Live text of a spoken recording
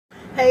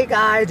Hey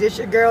guys, it's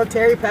your girl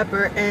Terry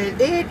Pepper,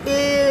 and it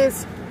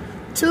is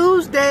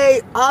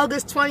Tuesday,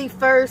 August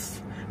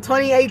 21st,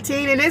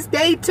 2018, and it's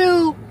day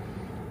 2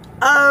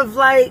 of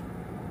like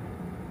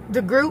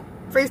the group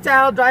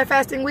freestyle dry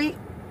fasting week.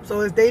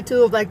 So it's day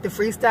 2 of like the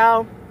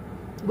freestyle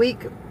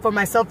week for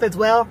myself as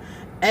well.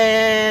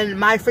 And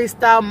my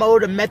freestyle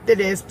mode or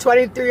method is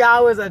 23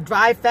 hours of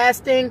dry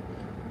fasting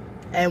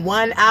and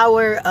 1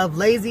 hour of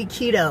lazy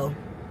keto,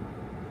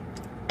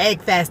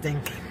 egg fasting.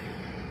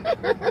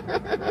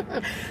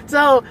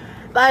 So,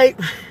 like,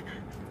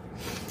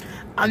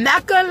 I'm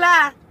not gonna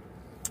lie.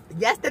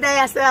 Yesterday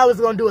I said I was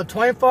gonna do a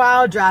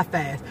 24-hour dry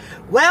fast.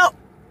 Well,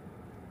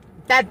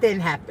 that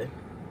didn't happen.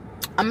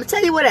 I'm gonna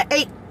tell you what I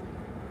ate.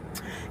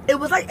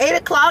 It was like 8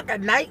 o'clock at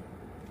night,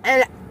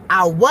 and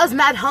I was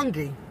not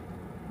hungry.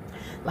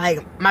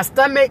 Like, my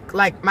stomach,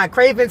 like, my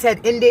cravings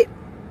had ended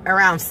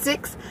around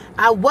 6.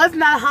 I was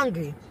not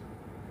hungry.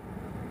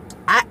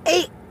 I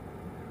ate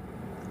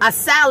a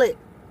salad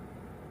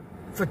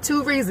for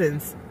 2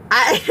 reasons.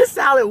 I ate a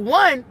salad,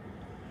 one,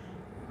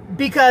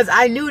 because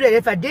I knew that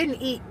if I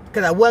didn't eat,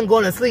 because I wasn't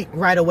going to sleep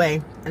right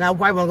away, and I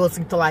probably won't go to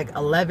sleep till like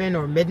 11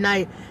 or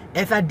midnight.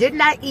 If I did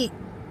not eat,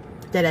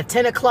 that at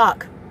 10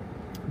 o'clock,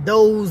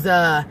 those,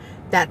 that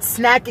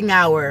snacking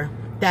hour,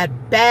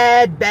 that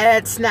bad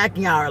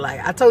snacking hour,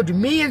 like I told you,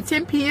 me and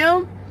 10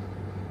 p.m.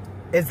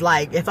 is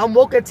like, if I'm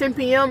woke at 10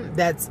 p.m.,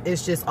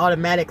 it's just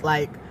automatic,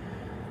 like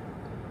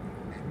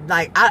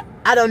I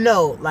don't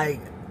know,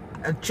 like,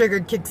 a trigger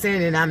kicks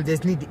in and I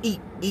just need to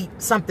eat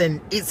something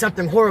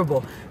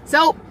horrible.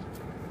 So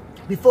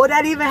before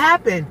that even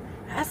happened,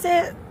 I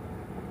said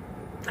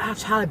I'll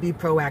try to be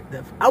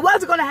proactive. I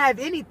wasn't going to have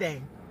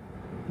anything,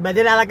 but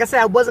then like I said,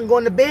 I wasn't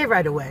going to bed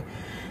right away.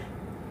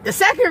 The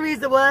second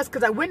reason was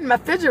because I went in my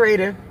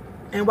refrigerator,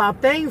 and while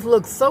things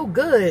looked so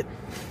good,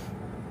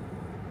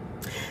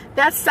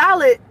 that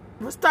salad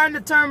was starting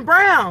to turn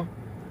brown.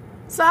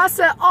 So I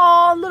said,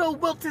 oh, little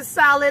wilted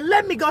salad,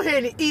 let me go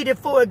ahead and eat it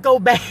before it go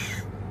bad.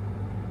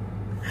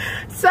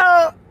 So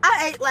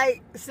I ate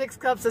like 6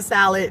 cups of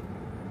salad.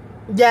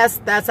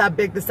 Yes, that's how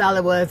big the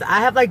salad was.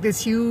 I have like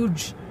this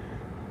huge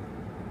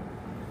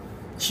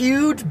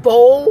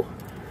bowl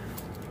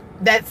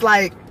that's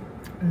like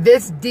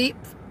this deep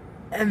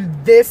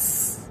and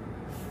this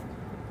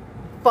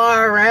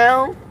far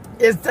around.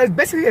 It's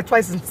basically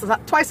twice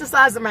the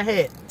size of my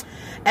head.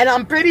 And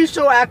I'm pretty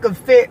sure I could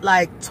fit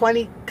like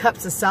 20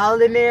 cups of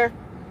salad in there.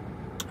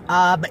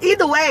 But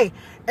either way,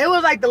 it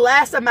was like the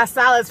last of my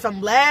salads from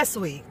last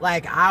week.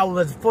 Like I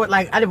wasn't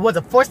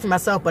forcing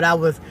myself, but I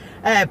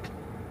had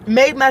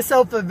made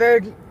myself a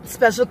very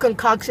special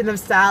concoction of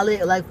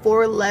salad, like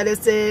 4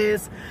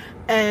 lettuces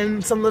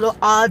and some little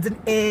odds and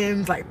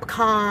ends like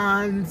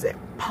pecans and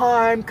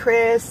parm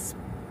crisp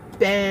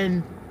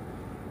and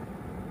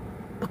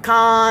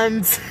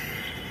pecans.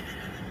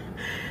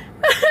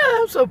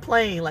 I'm so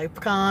plain, like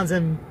pecans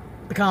and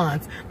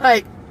pecans.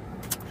 Like,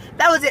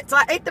 that was it. So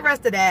I ate the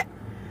rest of that.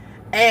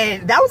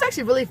 And that was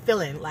actually really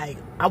filling. Like,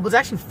 I was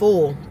actually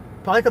full.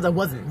 Probably because I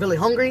wasn't really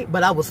hungry,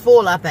 but I was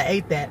full after I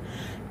ate that.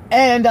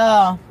 And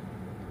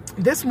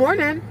this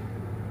morning,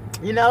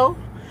 you know,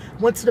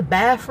 went to the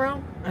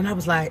bathroom, and I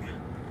was like,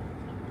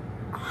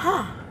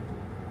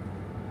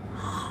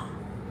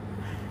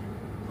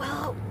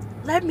 well,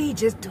 let me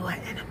just do an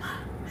enema.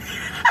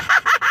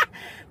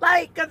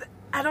 Like, cause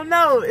I don't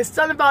know, it's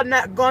something about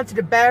not going to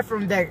the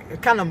bathroom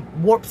that kind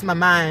of warps my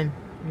mind.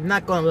 I'm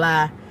not gonna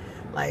lie.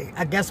 Like,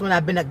 I guess when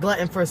I've been a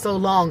glutton for so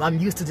long, I'm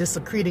used to just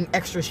secreting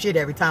extra shit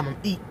every time I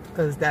eat,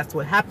 because that's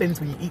what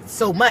happens when you eat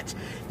so much.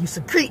 You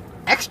secrete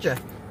extra.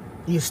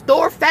 You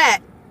store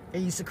fat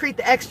and you secrete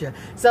the extra.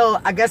 So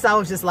I guess I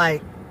was just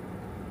like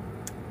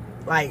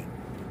I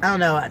don't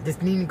know, I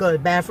just need to go to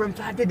the bathroom.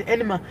 So I did the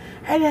enema,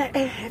 and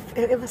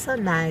it was so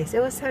nice.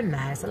 It was so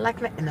nice. I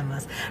like my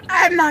enemas.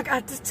 I'm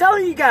just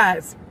telling you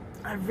guys,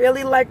 I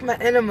really like my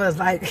enemas.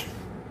 Like,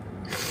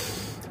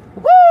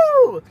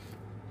 woo!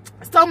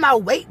 So my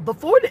weight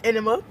before the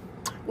enema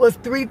was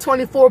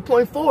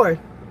 324.4.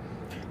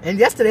 And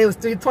yesterday was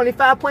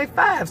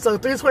 325.5. So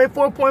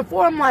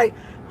 324.4, I'm like,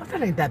 oh, that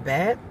ain't that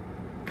bad.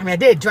 I mean, I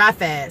did dry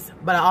fast,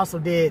 but I also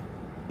did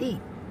eat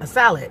a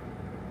salad.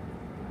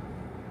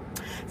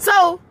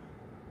 So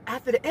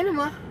after the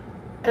enema,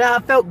 and I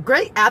felt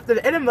great after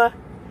the enema,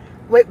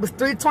 weight was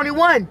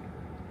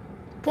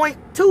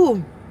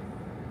 321.2.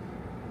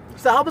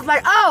 So I was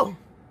like, oh,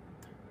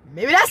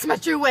 maybe that's my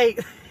true weight.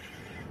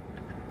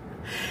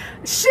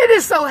 Shit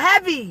is so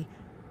heavy.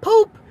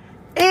 Poop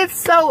is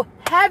so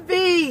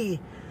heavy.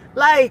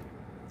 Like,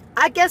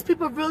 I guess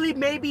people really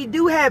maybe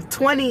do have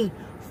 20,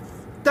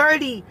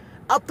 30,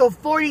 up to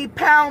 40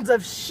 pounds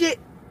of shit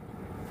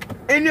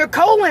in their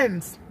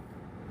colons.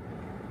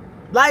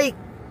 Like,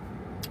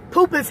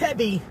 poop is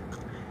heavy.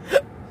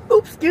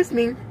 Oops, excuse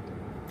me.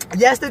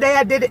 Yesterday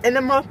I did an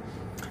enema.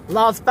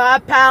 Lost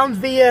 5 pounds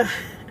via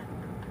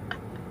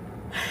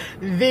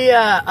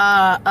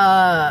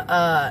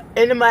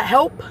enema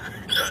help.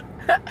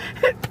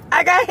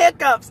 I got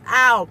hiccups.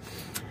 Ow.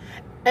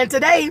 And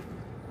today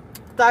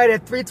started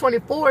at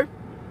 324,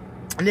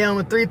 and then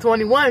with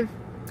 321,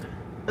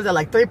 Was that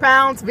like 3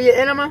 pounds via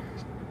enema?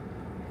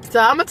 So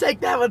I'm gonna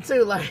take that one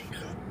too. Like,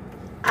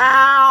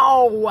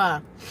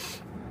 ow,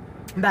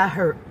 that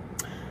hurt.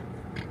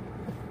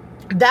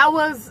 That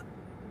was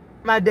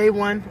my day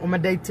 1 or my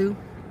day 2.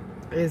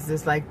 It's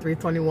just like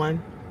 3:21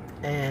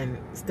 and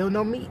still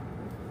no meat.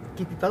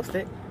 Keep you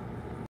posted.